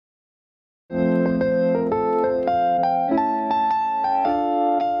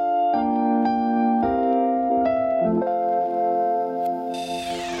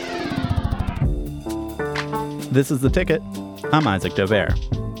This is The Ticket. I'm Isaac Dover.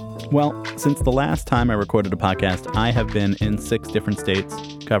 Well, since the last time I recorded a podcast, I have been in 6 different states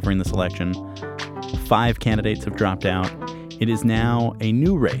covering this election. 5 candidates have dropped out. It is now a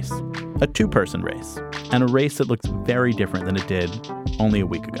new race, a 2-person race, and a race that looks very different than it did only a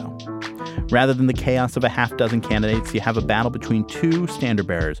week ago. Rather than the chaos of a half-dozen candidates, you have a battle between 2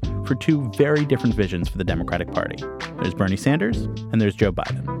 standard-bearers for 2 very different visions for the Democratic Party. There's Bernie Sanders, and there's Joe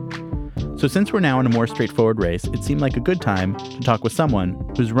Biden. So since we're now in a more straightforward race, it seemed like a good time to talk with someone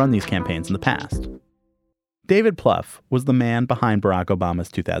who's run these campaigns in the past. David Plouffe was the man behind Barack Obama's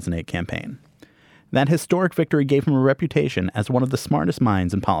 2008 campaign. That historic victory gave him a reputation as one of the smartest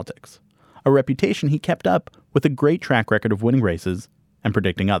minds in politics, a reputation he kept up with a great track record of winning races and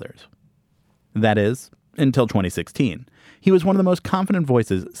predicting others. That is, until 2016. He was one of the most confident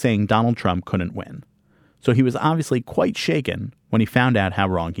voices saying Donald Trump couldn't win. So he was obviously quite shaken when he found out how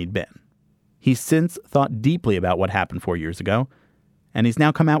wrong he'd been. He's since thought deeply about what happened 4 years ago, and he's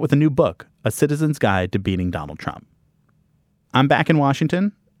now come out with a new book, A Citizen's Guide to Beating Donald Trump. I'm back in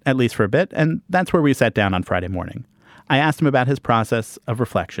Washington, at least for a bit, and that's where we sat down on Friday morning. I asked him about his process of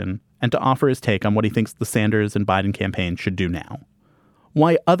reflection and to offer his take on what he thinks the Sanders and Biden campaigns should do now,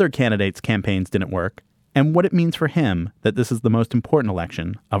 why other candidates' campaigns didn't work, and what it means for him that this is the most important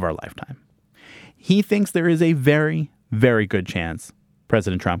election of our lifetime. He thinks there is a very, very good chance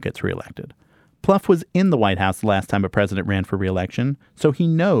President Trump gets reelected. Plouffe was in the White House the last time a president ran for re-election, so he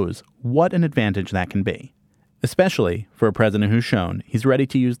knows what an advantage that can be, especially for a president who's shown he's ready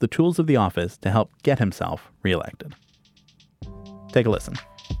to use the tools of the office to help get himself reelected. Take a listen.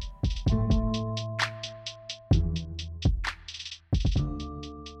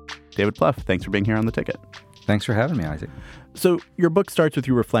 David Plouffe, thanks for being here on The Ticket. Thanks for having me, Isaac. So your book starts with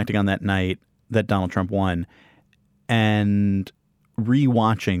you reflecting on that night that Donald Trump won and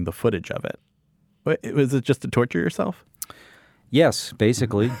rewatching the footage of it. Was it just to torture yourself? Yes,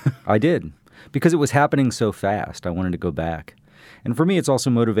 basically. I did. Because it was happening so fast, I wanted to go back. And for me, it's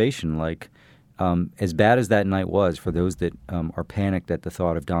also motivation. Like, as bad as that night was, for those that are panicked at the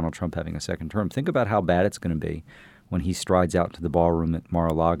thought of Donald Trump having a second term, think about how bad it's going to be when he strides out to the ballroom at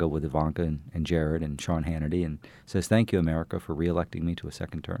Mar-a-Lago with Ivanka and Jared and Sean Hannity and says, "Thank you, America, for reelecting me to a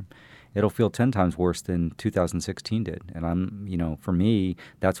second term." It'll feel 10 times worse than 2016 did. And for me,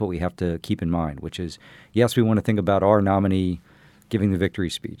 that's what we have to keep in mind, which is, yes, we want to think about our nominee giving the victory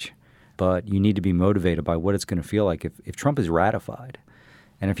speech, but you need to be motivated by what it's going to feel like if Trump is ratified.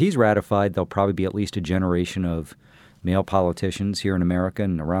 And if he's ratified, there'll probably be at least a generation of male politicians here in America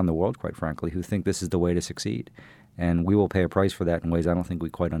and around the world, quite frankly, who think this is the way to succeed. And we will pay a price for that in ways I don't think we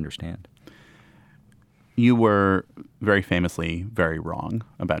quite understand. You were very famously very wrong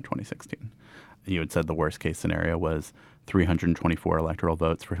about 2016. You had said the worst case scenario was 324 electoral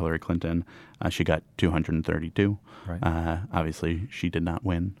votes for Hillary Clinton. She got 232. Right. Obviously, she did not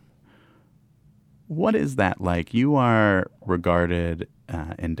win. What is that like? You are regarded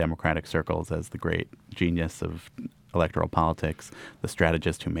in Democratic circles as the great genius of electoral politics, the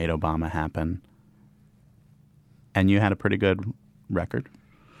strategist who made Obama happen. And you had a pretty good record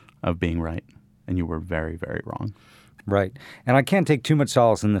of being right. And you were very, very wrong. Right. And I can't take too much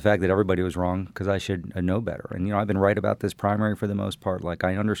solace in the fact that everybody was wrong because I should know better. And, I've been right about this primary for the most part. Like,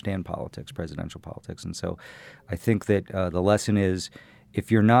 I understand politics, presidential politics. And so I think that the lesson is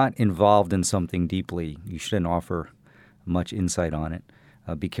if you're not involved in something deeply, you shouldn't offer much insight on it.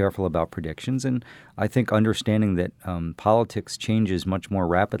 Be careful about predictions. And I think understanding that politics changes much more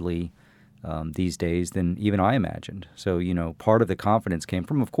rapidly these days than even I imagined. So, part of the confidence came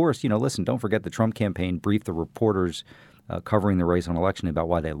from, of course, listen, don't forget the Trump campaign briefed the reporters covering the race on election about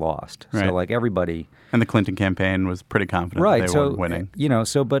why they lost. Right. So, like, everybody... And the Clinton campaign was pretty confident that they weren't winning.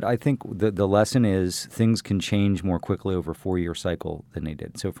 But I think the lesson is things can change more quickly over a 4-year cycle than they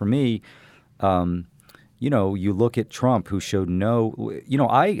did. So for me, you look at Trump, who showed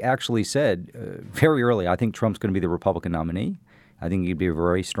I actually said very early, I think Trump's going to be the Republican nominee. I think he'd be a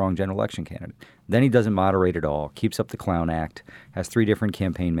very strong general election candidate. Then he doesn't moderate at all, keeps up the clown act, has 3 different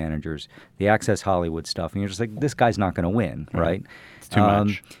campaign managers, the Access Hollywood stuff. And you're just like, this guy's not going to win, right? It's too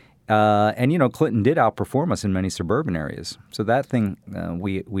much. And Clinton did outperform us in many suburban areas. So that thing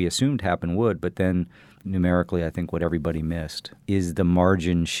we assumed happen would, but then numerically I think what everybody missed is the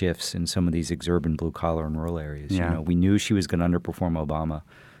margin shifts in some of these exurban blue-collar and rural areas. Yeah. We knew she was going to underperform Obama,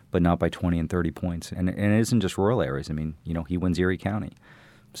 but not by 20 and 30 points. And it isn't just rural areas. I mean, he wins Erie County.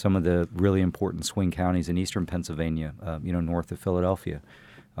 Some of the really important swing counties in eastern Pennsylvania, north of Philadelphia,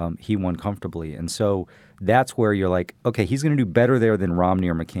 he won comfortably. And so that's where you're like, okay, he's going to do better there than Romney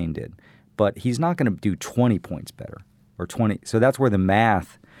or McCain did. But he's not going to do 20 points better or 20. So that's where the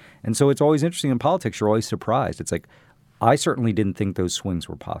math And so it's always interesting in politics. You're always surprised. It's like, I certainly didn't think those swings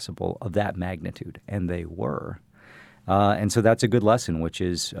were possible of that magnitude, and they were. And so that's a good lesson, which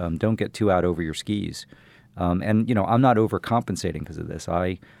is don't get too out over your skis. And, I'm not overcompensating because of this.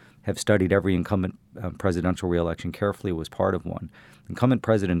 I have studied every incumbent presidential reelection carefully, was part of one. Incumbent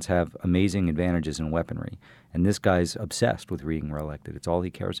presidents have amazing advantages in weaponry, and this guy's obsessed with being reelected. It's all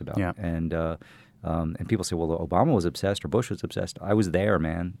he cares about. Yeah. And people say, well, Obama was obsessed or Bush was obsessed. I was there,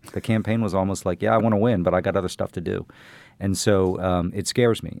 man. The campaign was almost like, yeah, I want to win, but I got other stuff to do. And so it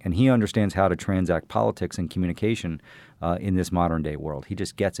scares me. And he understands how to transact politics and communication in this modern day world. He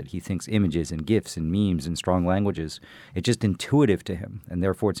just gets it. He thinks images and GIFs and memes and strong languages. It's just intuitive to him, and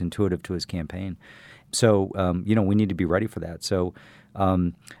therefore it's intuitive to his campaign. So, we need to be ready for that. So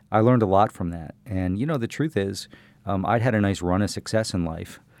I learned a lot from that. And, the truth is I'd had a nice run of success in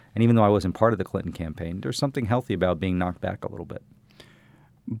life. And even though I wasn't part of the Clinton campaign, there's something healthy about being knocked back a little bit.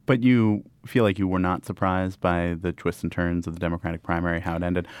 But you feel like you were not surprised by the twists and turns of the Democratic primary, how it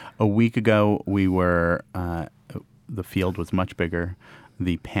ended. A week ago, the field was much bigger.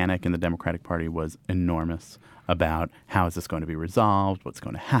 The panic in the Democratic Party was enormous about how is this going to be resolved, what's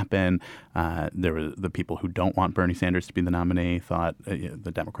going to happen. There were the people who don't want Bernie Sanders to be the nominee thought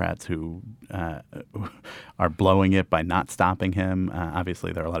the Democrats who are blowing it by not stopping him.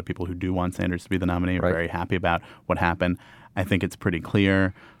 Obviously, there are a lot of people who do want Sanders to be the nominee, are very happy about what happened. I think it's pretty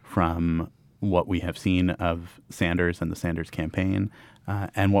clear from what we have seen of Sanders and the Sanders campaign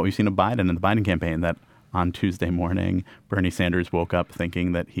and what we've seen of Biden and the Biden campaign that on Tuesday morning, Bernie Sanders woke up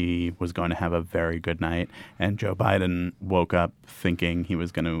thinking that he was going to have a very good night, and Joe Biden woke up thinking he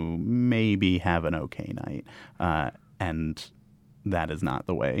was going to maybe have an okay night. And that is not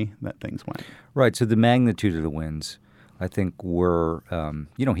the way that things went. Right. So the magnitude of the wins, I think, were,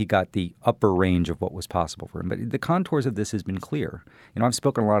 he got the upper range of what was possible for him. But the contours of this has been clear. I've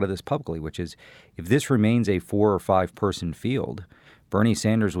spoken a lot of this publicly, which is if this remains a 4 or 5 person field, Bernie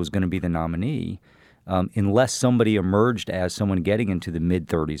Sanders was going to be the nominee. Unless somebody emerged as someone getting into the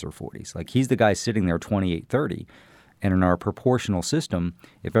mid-30s or 40s. Like he's the guy sitting there 28, 30. And in our proportional system,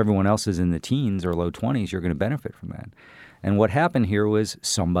 if everyone else is in the teens or low 20s, you're going to benefit from that. And what happened here was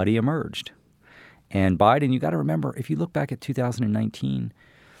somebody emerged. And Biden, you got to remember, if you look back at 2019,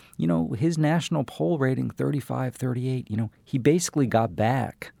 his national poll rating, 35, 38, he basically got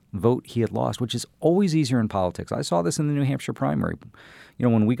back vote he had lost, which is always easier in politics. I saw this in the New Hampshire primary.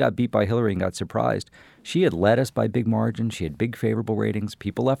 When we got beat by Hillary and got surprised, she had led us by big margins. She had big favorable ratings.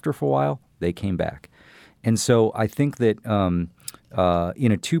 People left her for a while. They came back. And so I think that in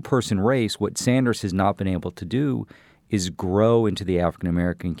a 2-person race, what Sanders has not been able to do is grow into the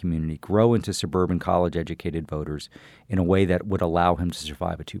African-American community, grow into suburban college-educated voters in a way that would allow him to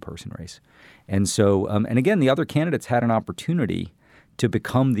survive a 2-person race. And so, and again, the other candidates had an opportunity to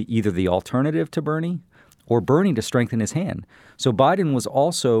become either the alternative to Bernie or Bernie to strengthen his hand. So Biden was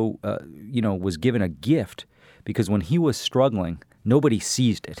also, was given a gift because when he was struggling, nobody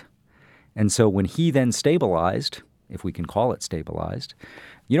seized it. And so when he then stabilized, if we can call it stabilized,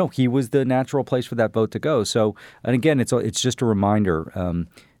 he was the natural place for that vote to go. So, and again, it's just a reminder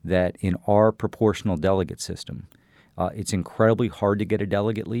that in our proportional delegate system, it's incredibly hard to get a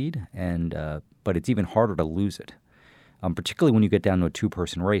delegate lead, but it's even harder to lose it. Particularly when you get down to a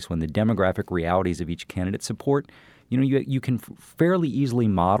 2-person race, when the demographic realities of each candidate support, you can fairly easily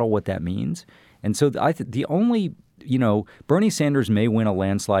model what that means. And so the only, Bernie Sanders may win a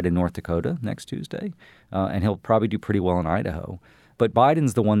landslide in North Dakota next Tuesday, and he'll probably do pretty well in Idaho. But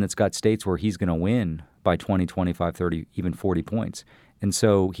Biden's the one that's got states where he's going to win by 20, 25, 30, even 40 points. And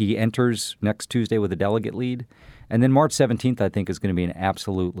so he enters next Tuesday with a delegate lead. And then March 17th, I think, is going to be an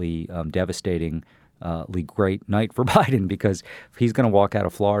absolutely devastating great night for Biden because he's going to walk out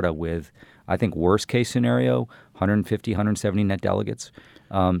of Florida with, I think, worst case scenario, 150, 170 net delegates.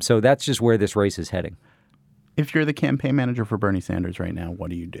 So that's just where this race is heading. If you're the campaign manager for Bernie Sanders right now,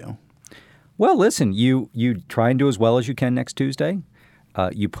 what do you do? Well, listen, you try and do as well as you can next Tuesday.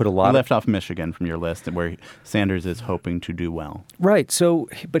 You put a lot. You left off Michigan from your list, where Sanders is hoping to do well. Right. So,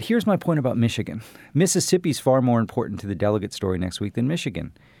 but here's my point about Michigan. Mississippi's far more important to the delegate story next week than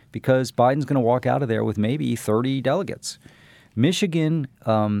Michigan, because Biden's going to walk out of there with maybe 30 delegates. Michigan.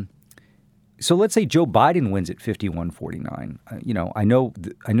 So let's say Joe Biden wins at 51-49. I know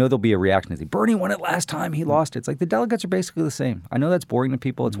there'll be a reaction to say, Bernie won it last time, he lost it. It's like the delegates are basically the same. I know that's boring to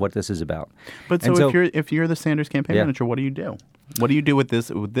people. It's what this is about. But so if you're the Sanders campaign manager, what do you do? What do you do with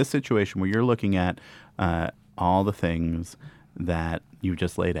this situation where you're looking at all the things that you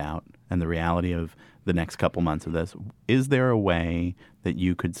just laid out and the reality of the next couple months of this, is there a way that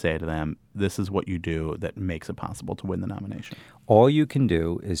you could say to them, this is what you do that makes it possible to win the nomination? All you can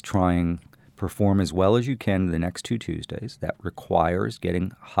do is try and perform as well as you can the next 2 Tuesdays. That requires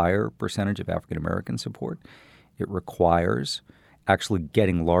getting higher percentage of African American support. It requires actually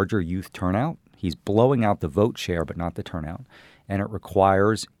getting larger youth turnout. He's blowing out the vote share, but not the turnout. And it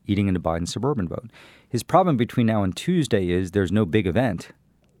requires eating into Biden's suburban vote. His problem between now and Tuesday is there's no big event.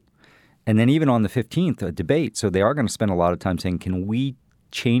 And then even on the 15th, a debate. So they are going to spend a lot of time saying, can we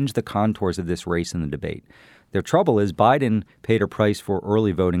change the contours of this race in the debate? Their trouble is Biden paid a price for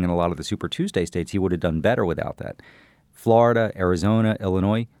early voting in a lot of the Super Tuesday states. He would have done better without that. Florida, Arizona,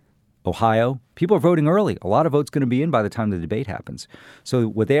 Illinois, Ohio, people are voting early. A lot of votes going to be in by the time the debate happens. So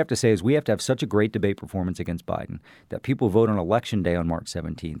what they have to say is we have to have such a great debate performance against Biden that people vote on Election Day on March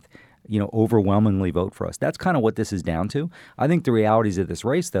 17th, overwhelmingly vote for us. That's kind of what this is down to. I think the realities of this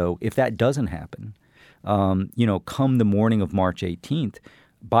race, though, if that doesn't happen, come the morning of March 18th,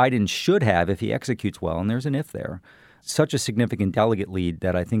 Biden should have, if he executes well, and there's an if there, such a significant delegate lead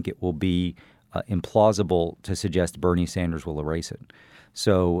that I think it will be implausible to suggest Bernie Sanders will erase it.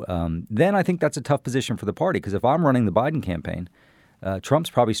 So then I think that's a tough position for the party, because if I'm running the Biden campaign, Trump's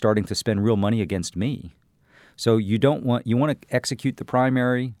probably starting to spend real money against me. So you want to execute the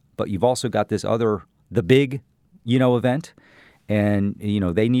primary, but you've also got this the big, event. And,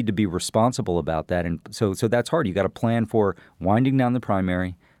 they need to be responsible about that. And so that's hard. You got to plan for winding down the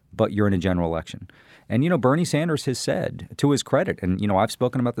primary, but you're in a general election. And, Bernie Sanders has said, to his credit, and, I've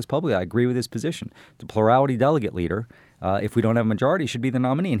spoken about this publicly, I agree with his position. The plurality delegate leader, if we don't have a majority, should be the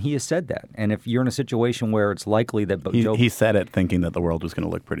nominee. And he has said that. And if you're in a situation where it's likely that he said it thinking that the world was going to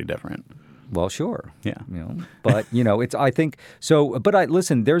look pretty different. Well, sure. Yeah. But, it's, I think, so, but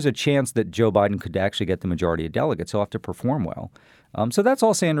listen, there's a chance that Joe Biden could actually get the majority of delegates. He'll have to perform well. So that's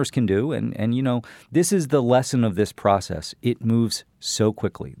all Sanders can do. And this is the lesson of this process. It moves so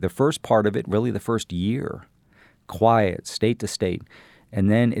quickly. The first part of it, really the first year, quiet, state to state.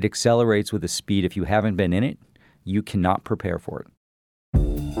 And then it accelerates with a speed. If you haven't been in it, you cannot prepare for it.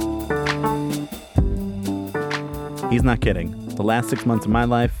 He's not kidding. The last 6 months of my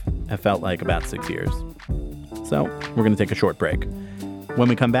life have felt like about 6 years. So we're going to take a short break. When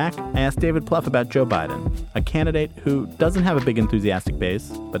we come back, I asked David Plouffe about Joe Biden, a candidate who doesn't have a big enthusiastic base,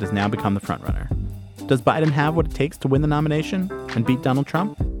 but has now become the frontrunner. Does Biden have what it takes to win the nomination and beat Donald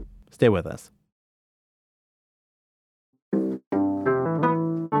Trump? Stay with us.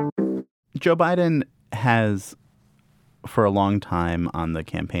 Joe Biden has, for a long time on the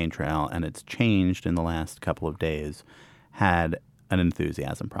campaign trail, and it's changed in the last couple of days, had an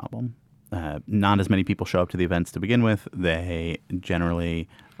enthusiasm problem. Not as many people show up to the events to begin with. They generally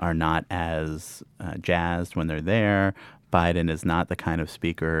are not as jazzed when they're there. Biden is not the kind of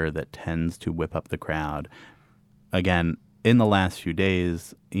speaker that tends to whip up the crowd. Again, in the last few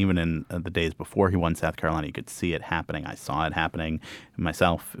days, even in the days before he won South Carolina, you could see it happening. I saw it happening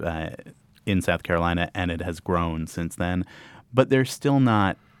myself in South Carolina, and it has grown since then. But they're still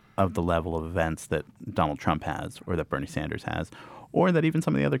not of the level of events that Donald Trump has or that Bernie Sanders has, or that even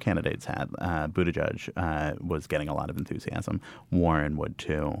some of the other candidates had. Buttigieg was getting a lot of enthusiasm. Warren would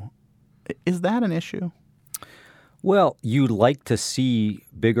too. Is that an issue? Well, you'd like to see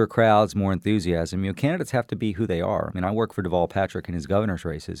bigger crowds, more enthusiasm. Candidates have to be who they are. I work for Deval Patrick in his governor's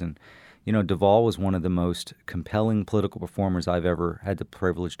races, and Deval was one of the most compelling political performers I've ever had the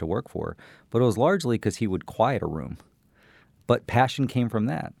privilege to work for. But it was largely because he would quiet a room. But passion came from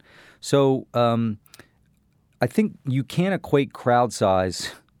that. So I think you can't equate crowd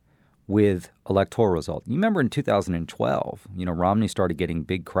size with electoral result. You remember in 2012, Romney started getting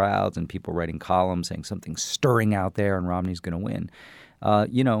big crowds and people writing columns saying something's stirring out there and Romney's going to win.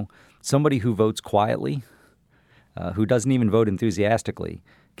 Somebody who votes quietly, who doesn't even vote enthusiastically,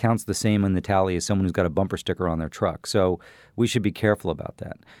 counts the same in the tally as someone who's got a bumper sticker on their truck. So we should be careful about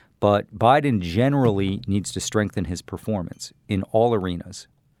that. But Biden generally needs to strengthen his performance in all arenas: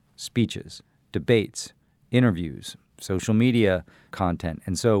 speeches, debates, interviews, social media content.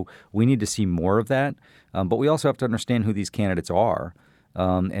 And so we need to see more of that. But we also have to understand who these candidates are.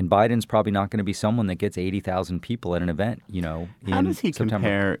 And Biden's probably not going to be someone that gets 80,000 people at an event, How does he September.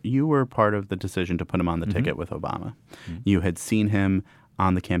 compare? You were part of the decision to put him on the ticket with Obama. You had seen him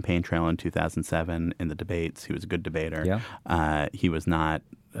on the campaign trail in 2007 in the debates. He was a good debater. Yeah. He was not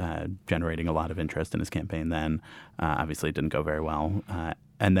generating a lot of interest in his campaign then. Obviously, it didn't go very well.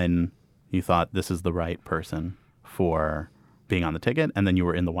 And then you thought this is the right person for being on the ticket. And then you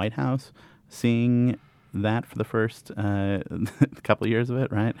were in the White House seeing that for the first couple of years of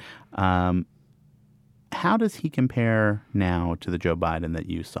it, right? How does he compare now to the Joe Biden that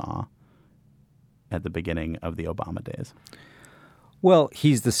you saw at the beginning of the Obama days? Well,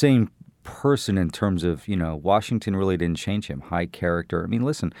 he's the same person in terms of, Washington really didn't change him. High character. I mean,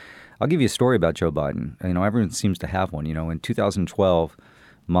 listen, I'll give you a story about Joe Biden. Everyone seems to have one. In 2012,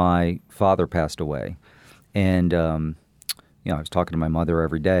 my father passed away. And, I was talking to my mother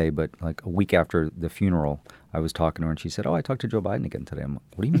every day, but like a week after the funeral, I was talking to her and she said, "Oh, I talked to Joe Biden again today." I'm like,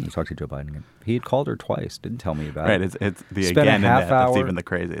 "What do you mean you talked to Joe Biden again?" He had called her twice, didn't tell me about it. Right, it's the Spent again a half and hour, that's even the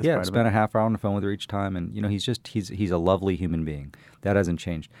craziest part spent of it. a half hour on the phone with her each time. And, he's a lovely human being. That hasn't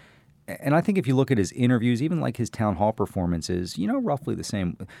changed. And I think if you look at his interviews, even like his town hall performances, roughly the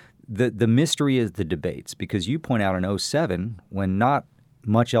same. The mystery is the debates, because you point out in 2007, when not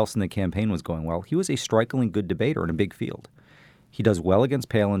much else in the campaign was going well, he was a strikingly good debater in a big field. He does well against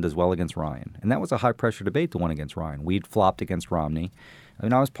Palin, does well against Ryan. And that was a high-pressure debate, the one against Ryan. We'd flopped against Romney. I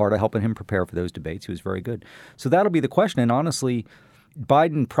was part of helping him prepare for those debates. He was very good. So that'll be the question. And honestly,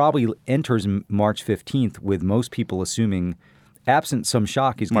 Biden probably enters March 15th with most people assuming, absent some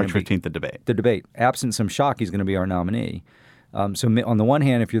shock, he's going to be— March 15th, the debate. The debate. Absent some shock, he's going to be our nominee. So on the one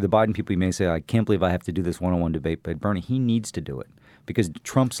hand, if you're the Biden people, you may say, "I can't believe I have to do this one-on-one debate." But Bernie, he needs to do it because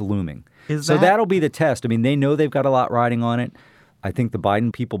Trump's looming. So that'll be the test. They know they've got a lot riding on it. I think the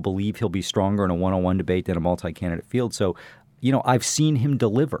Biden people believe he'll be stronger in a one-on-one debate than a multi-candidate field. So, I've seen him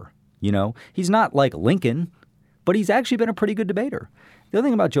deliver. He's not like Lincoln, but he's actually been a pretty good debater. The other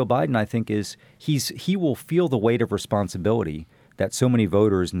thing about Joe Biden, I think, is he will feel the weight of responsibility that so many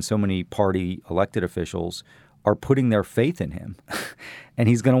voters and so many party elected officials are putting their faith in him, and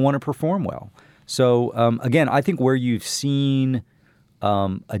he's going to want to perform well. So, again, I think where you've seen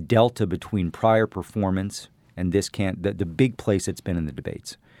a delta between prior performance and the big place it's been in the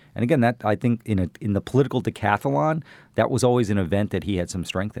debates. And again, that I think in the political decathlon, that was always an event that he had some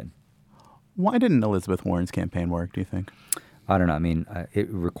strength in. Why didn't Elizabeth Warren's campaign work, do you think? I don't know. It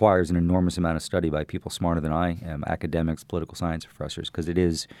requires an enormous amount of study by people smarter than I am, academics, political science professors, because it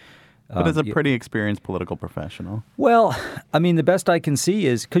is— But as a pretty experienced political professional. Well, the best I can see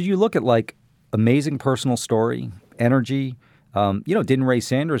is, because you look at like amazing personal story, energy, didn't raise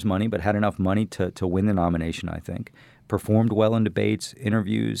Sanders money, but had enough money to win the nomination, I think. Performed well in debates,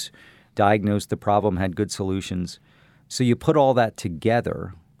 interviews, diagnosed the problem, had good solutions. So you put all that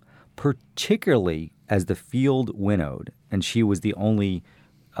together, particularly as the field winnowed, and she was the only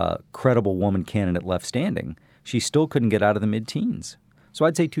credible woman candidate left standing, she still couldn't get out of the mid-teens. So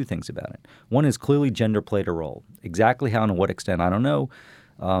I'd say two things about it. One is clearly gender played a role. Exactly how and to what extent, I don't know.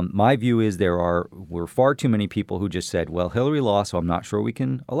 My view is were far too many people who just said, well, Hillary lost, so I'm not sure we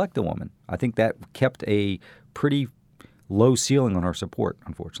can elect a woman. I think that kept a pretty low ceiling on her support,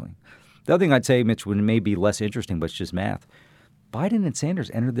 unfortunately. The other thing I'd say, Mitch, may be less interesting, but it's just math. Biden and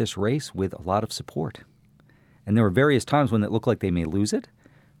Sanders entered this race with a lot of support. And there were various times when it looked like they may lose it.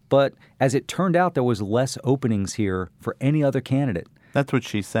 But as it turned out, there was less openings here for any other candidate. That's what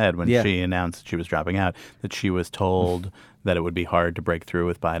she said when she announced she was dropping out, that she was told that it would be hard to break through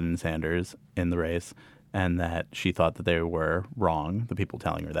with Biden and Sanders in the race, and that she thought that they were wrong, the people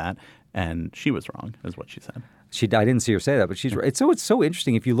telling her that, and she was wrong, is what she said. I didn't see her say that, but she's right. It's so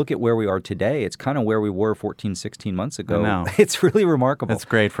interesting. If you look at where we are today, it's kind of where we were 14, 16 months ago. I know. It's really remarkable. It's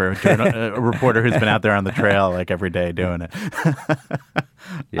great for a reporter who's been out there on the trail like every day doing it.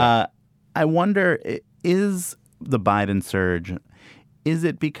 I wonder, is the Biden surge, is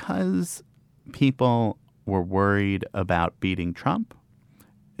it because people were worried about beating Trump?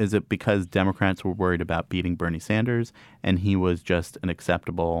 Is it because Democrats were worried about beating Bernie Sanders and he was just an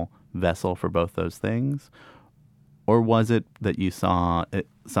acceptable vessel for both those things? Or was it that you saw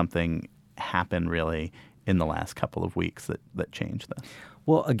something happen really in the last couple of weeks that changed this?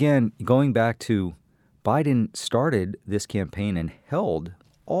 Well, again, going back to Biden started this campaign and held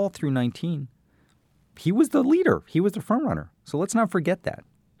all through 19. He was the leader. He was the front runner. So let's not forget that,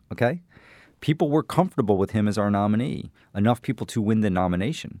 okay? People were comfortable with him as our nominee, enough people to win the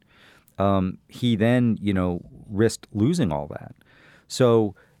nomination. He then, risked losing all that.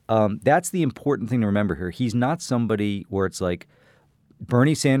 So that's the important thing to remember here. He's not somebody where it's like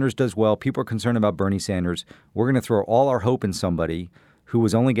Bernie Sanders does well. People are concerned about Bernie Sanders. We're going to throw all our hope in somebody who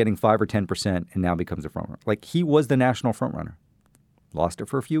was only getting 5 or 10% and now becomes a front runner. Like he was the national front runner. Lost it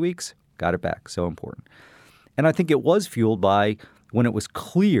for a few weeks, got it back. So important. And I think it was fueled by when it was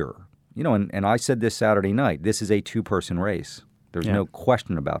clear, and I said this Saturday night, this is a two-person race. There's no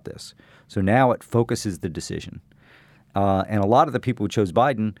question about this. So now it focuses the decision. And a lot of the people who chose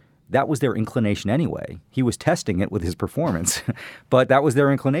Biden, that was their inclination anyway. He was testing it with his performance, but that was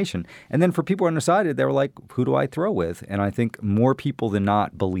their inclination. And then for people undecided, they were like, who do I throw with? And I think more people than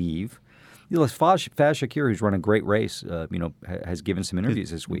not believe Faz Shakir, who's run a great race, has given some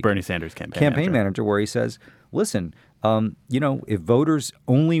interviews this week. Bernie Sanders campaign manager, where he says, listen, if voters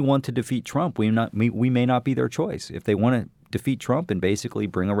only want to defeat Trump, we may not be their choice. If they want to defeat Trump and basically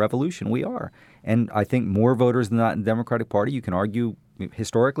bring a revolution, we are. And I think more voters than not in the Democratic Party, you can argue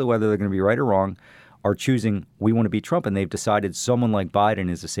historically whether they're going to be right or wrong, are choosing we want to beat Trump, and they've decided someone like Biden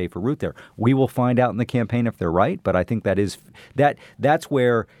is a safer route there. We will find out in the campaign if they're right, but I think that's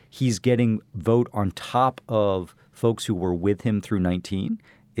where he's getting vote on top of folks who were with him through 19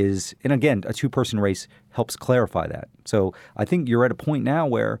 is, and again, a two-person race helps clarify that. So I think you're at a point now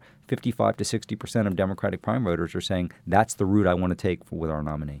where 55 to 60% of Democratic prime voters are saying that's the route I want to take with our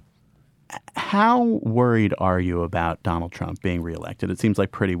nominee. How worried are you about Donald Trump being reelected? It seems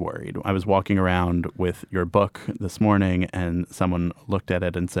like pretty worried. I was walking around with your book this morning, and someone looked at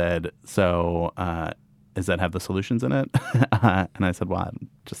it and said, so does that have the solutions in it? And I said, well, I'm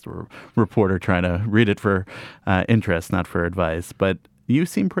just a reporter trying to read it for interest, not for advice. But you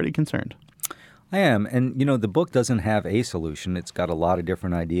seem pretty concerned. I am. And, the book doesn't have a solution. It's got a lot of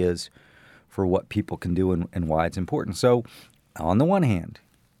different ideas for what people can do and why it's important. So on the one hand,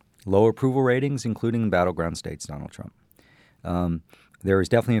 low approval ratings, including in battleground states, Donald Trump. There is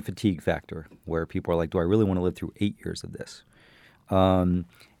definitely a fatigue factor where people are like, do I really want to live through 8 years of this? And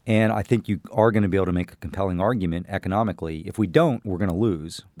I think you are going to be able to make a compelling argument economically. If we don't, we're going to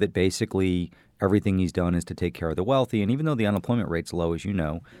lose. That basically everything he's done is to take care of the wealthy. And even though the unemployment rate's low, as you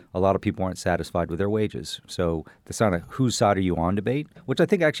know, a lot of people aren't satisfied with their wages. So the sort of whose side are you on debate, which I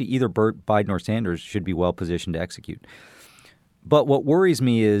think actually either Biden or Sanders should be well positioned to execute. But what worries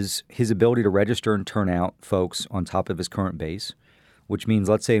me is his ability to register and turn out folks on top of his current base, which means,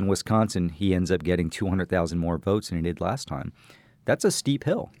 let's say in Wisconsin, he ends up getting 200,000 more votes than he did last time. That's a steep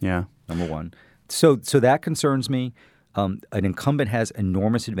hill, number one. So that concerns me. An incumbent has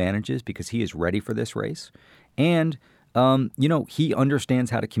enormous advantages because he is ready for this race. And, he understands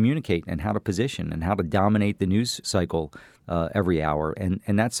how to communicate and how to position and how to dominate the news cycle every hour.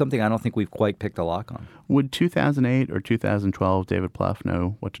 And that's something I don't think we've quite picked a lock on. Would 2008 or 2012 David Plouffe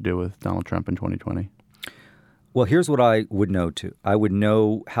know what to do with Donald Trump in 2020? Well, here's what I would know, too. I would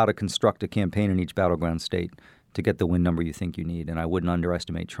know how to construct a campaign in each battleground state to get the win number you think you need, and I wouldn't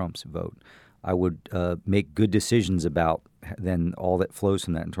underestimate Trump's vote. I would make good decisions about then all that flows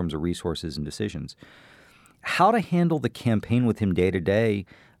from that in terms of resources and decisions. How to handle the campaign with him day to day,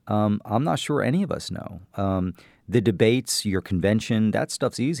 I'm not sure any of us know. The debates, your convention, that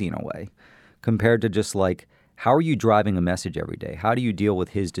stuff's easy in a way compared to just like, how are you driving a message every day? How do you deal with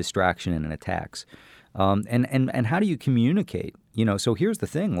his distraction and attacks? And how do you communicate? So here's the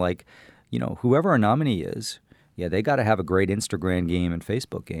thing, whoever our nominee is, they got to have a great Instagram game and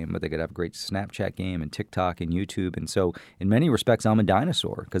Facebook game, but they got to have a great Snapchat game and TikTok and YouTube. And so in many respects, I'm a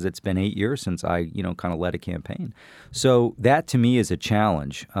dinosaur because it's been 8 years since I, kind of led a campaign. So that to me is a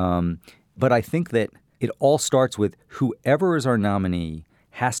challenge. But I think that it all starts with whoever is our nominee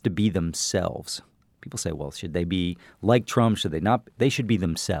has to be themselves. People say, well, should they be like Trump? Should they not? They should be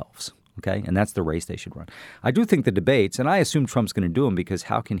themselves. Okay. And that's the race they should run. I do think the debates, and I assume Trump's going to do them because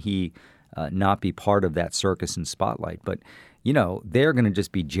how can he not be part of that circus and spotlight? But, they're going to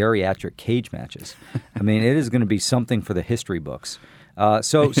just be geriatric cage matches. I mean, it is going to be something for the history books.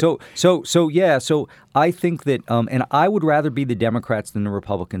 So I think that, and I would rather be the Democrats than the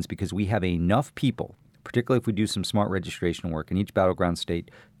Republicans because we have enough people, particularly if we do some smart registration work in each battleground state,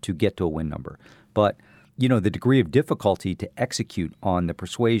 to get to a win number. But the degree of difficulty to execute on the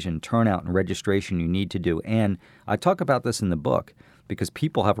persuasion, turnout, and registration you need to do. And I talk about this in the book because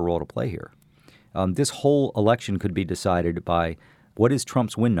people have a role to play here. This whole election could be decided by what is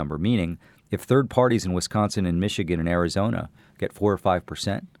Trump's win number, meaning if third parties in Wisconsin and Michigan and Arizona get 4 or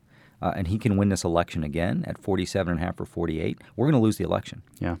 5%, and he can win this election again at 47.5 or 48, we're going to lose the election.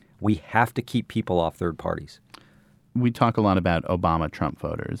 Yeah. We have to keep people off third parties. We talk a lot about Obama-Trump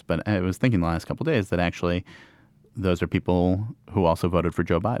voters, but I was thinking the last couple of days that actually those are people who also voted for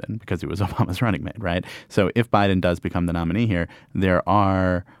Joe Biden because he was Obama's running mate, right? So if Biden does become the nominee here, there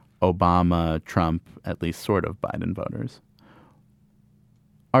are Obama-Trump, at least sort of Biden voters.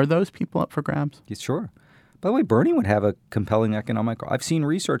 Are those people up for grabs? Yeah, sure. By the way, Bernie would have a compelling economic. I've seen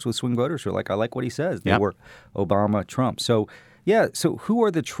research with swing voters who are like, I like what he says. They were Obama-Trump. So, so who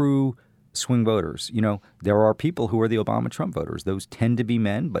are the true swing voters? There are people who are the Obama-Trump voters. Those tend to be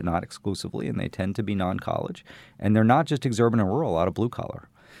men, but not exclusively, and they tend to be non-college. And they're not just exurban and rural, a lot of blue collar.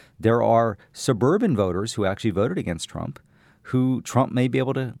 There are suburban voters who actually voted against Trump, who Trump may be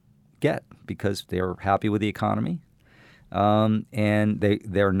able to get because they're happy with the economy. and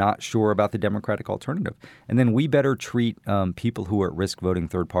they're not sure about the Democratic alternative. And then we better treat people who are at risk voting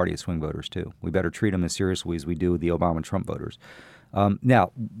third party as swing voters, too. We better treat them as seriously as we do the Obama and Trump voters.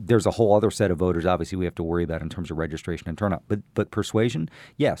 Now, there's a whole other set of voters, obviously, we have to worry about in terms of registration and turnout. But persuasion,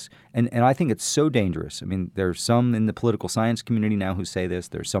 yes. And I think it's so dangerous. I mean, there's some in the political science community now who say this.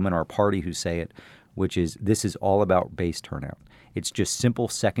 There's some in our party who say it, which is this is all about base turnout. It's just simple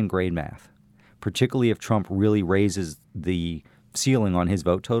second-grade math. Particularly if Trump really raises the ceiling on his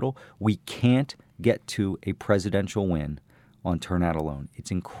vote total, we can't get to a presidential win on turnout alone.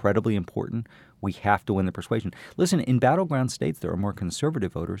 It's incredibly important. We have to win the persuasion. Listen, in battleground states, there are more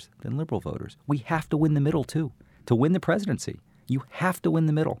conservative voters than liberal voters. We have to win the middle, too. To win the presidency, you have to win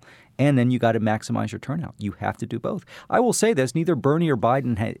the middle. And then you got to maximize your turnout. You have to do both. I will say this, neither Bernie or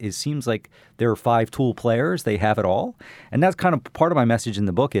Biden, it seems like they're five-tool players. They have it all. And that's kind of part of my message in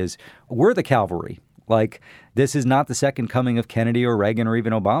the book is we're the cavalry. Like, this is not the second coming of Kennedy or Reagan or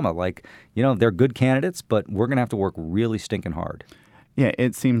even Obama. Like, you know, they're good candidates, but we're going to have to work really stinking hard. Yeah,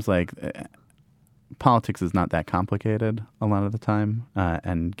 it seems like politics is not that complicated a lot of the time.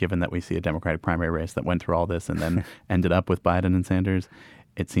 And given that we see a Democratic primary race that went through all this and then ended up with Biden and Sanders,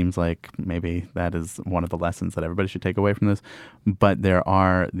 it seems like maybe that is one of the lessons that everybody should take away from this. But there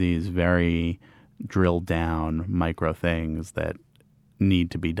are these very drilled down micro things that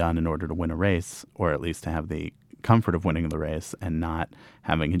need to be done in order to win a race, or at least to have the comfort of winning the race and not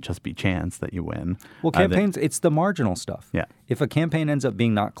having it just be chance that you win. Well, campaigns, it's the marginal stuff. Yeah. If a campaign ends up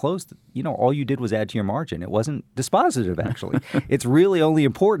being not close, you know, all you did was add to your margin. It wasn't dispositive, actually. It's really only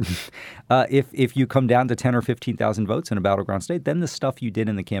important if you come down to 10 or 15,000 votes in a battleground state, then the stuff you did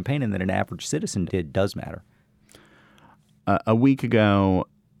in the campaign and that an average citizen did does matter. A week ago,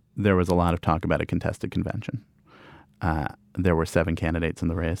 there was a lot of talk about a contested convention. There were 7 candidates in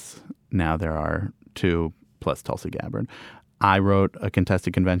the race. Now there are 2 plus Tulsi Gabbard. I wrote a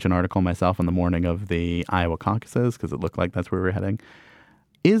contested convention article myself on the morning of the Iowa caucuses because it looked like that's where we were heading.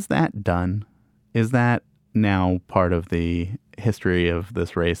 Is that done? Is that now part of the history of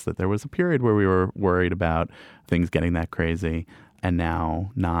this race, that there was a period where we were worried about things getting that crazy and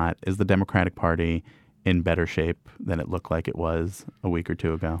now not? Is the Democratic Party in better shape than it looked like it was a week or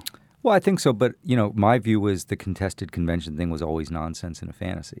 2 ago? Well, I think so. But, you know, my view was the contested convention thing was always nonsense and a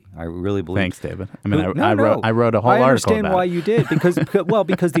fantasy. I really believe. Thanks, David. I mean, I wrote a whole article about it. I understand why you did because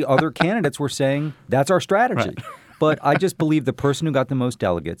the other candidates were saying that's our strategy. Right. But I just believe the person who got the most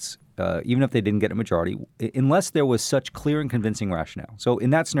delegates, even if they didn't get a majority, unless there was such clear and convincing rationale. So in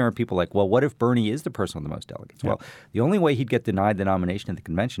that scenario, people are like, well, what if Bernie is the person with the most delegates? Yeah. Well, the only way he'd get denied the nomination at the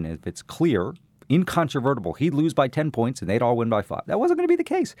convention is if it's clear, incontrovertible. He'd lose by 10 points and they'd all win by 5. That wasn't going to be the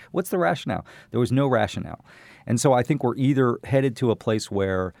case. What's the rationale? There was no rationale. And so I think we're either headed to a place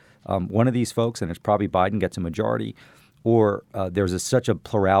where one of these folks, and it's probably Biden, gets a majority, or there's such a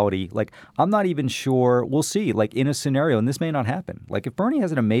plurality. Like, I'm not even sure. We'll see. Like, in a scenario, and this may not happen. Like, if Bernie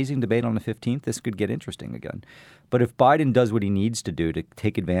has an amazing debate on the 15th, this could get interesting again. But if Biden does what he needs to do to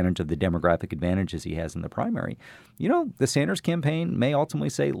take advantage of the demographic advantages he has in the primary, you know, the Sanders campaign may ultimately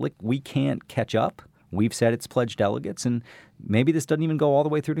say, look, we can't catch up. We've said it's pledged delegates, and maybe this doesn't even go all the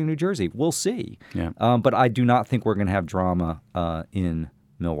way through to New Jersey. We'll see. Yeah. But I do not think we're going to have drama in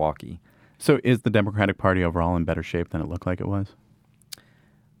Milwaukee. So is the Democratic Party overall in better shape than it looked like it was?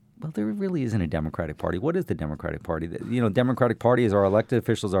 Well, there really isn't a Democratic Party. What is the Democratic Party? You know, Democratic Party is our elected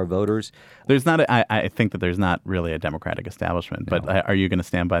officials, our voters. There's not. I think that there's not really a Democratic establishment. No. But are you going to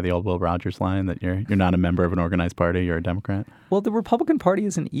stand by the old Will Rogers line that you're not a member of an organized party, you're a Democrat? Well, the Republican Party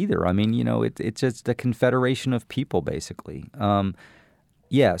isn't either. I mean, you know, it's just a confederation of people, basically.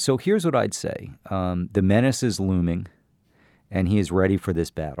 Yeah. So here's what I'd say: the menace is looming, and he is ready for this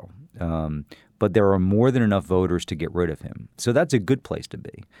battle. But there are more than enough voters to get rid of him. So that's a good place to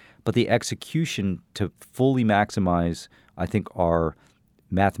be. But the execution to fully maximize, I think, our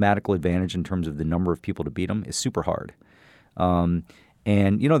mathematical advantage in terms of the number of people to beat him is super hard. And,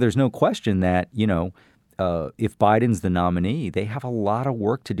 you know, there's no question that, you know, if Biden's the nominee, they have a lot of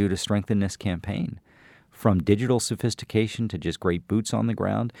work to do to strengthen this campaign. From digital sophistication to just great boots on the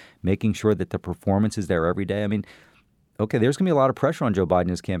ground, making sure that the performance is there every day. I mean, okay, there's going to be a lot of pressure on Joe Biden in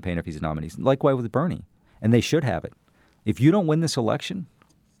his campaign if he's a nominee. Likewise with Bernie. And they should have it. If you don't win this election,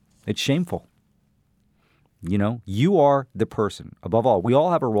 it's shameful. You know, you are the person. Above all, we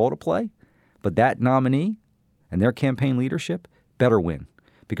all have a role to play, but that nominee and their campaign leadership better win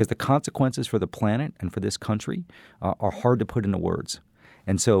because the consequences for the planet and for this country are hard to put into words.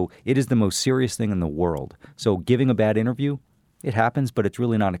 And so it is the most serious thing in the world. So giving a bad interview, it happens, but it's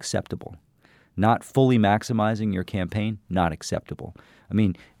really not acceptable. Not fully maximizing your campaign, not acceptable. I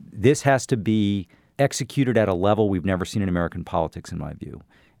mean, this has to be executed at a level we've never seen in American politics, in my view.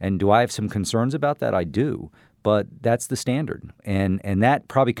 And do I have some concerns about that? I do. But that's the standard. And that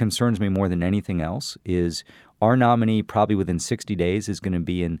probably concerns me more than anything else is our nominee probably within 60 days is going to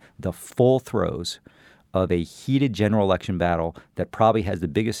be in the full throes of a heated general election battle that probably has the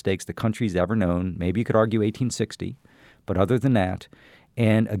biggest stakes the country's ever known. Maybe you could argue 1860, but other than that,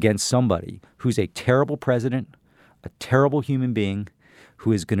 and against somebody who's a terrible president, a terrible human being,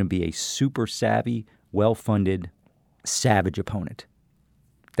 who is going to be a super savvy, well-funded, savage opponent.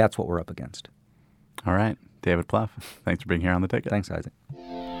 That's what we're up against. All right. David Plouffe, thanks for being here on The Ticket. Thanks, Isaac.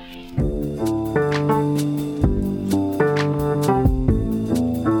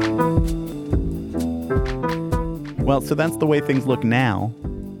 Well, so that's the way things look now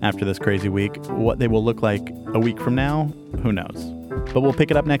after this crazy week. What they will look like a week from now, who knows? But we'll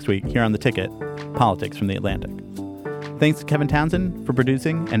pick it up next week here on The Ticket, Politics from the Atlantic. Thanks to Kevin Townsend for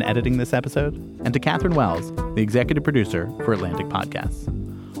producing and editing this episode, and to Catherine Wells, the executive producer for Atlantic Podcasts.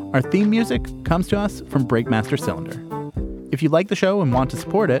 Our theme music comes to us from Breakmaster Cylinder. If you like the show and want to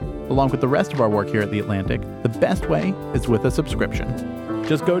support it, along with the rest of our work here at The Atlantic, the best way is with a subscription.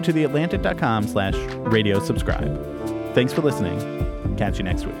 Just go to theatlantic.com/radio subscribe. Thanks for listening. Catch you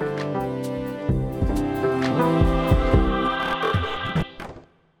next week.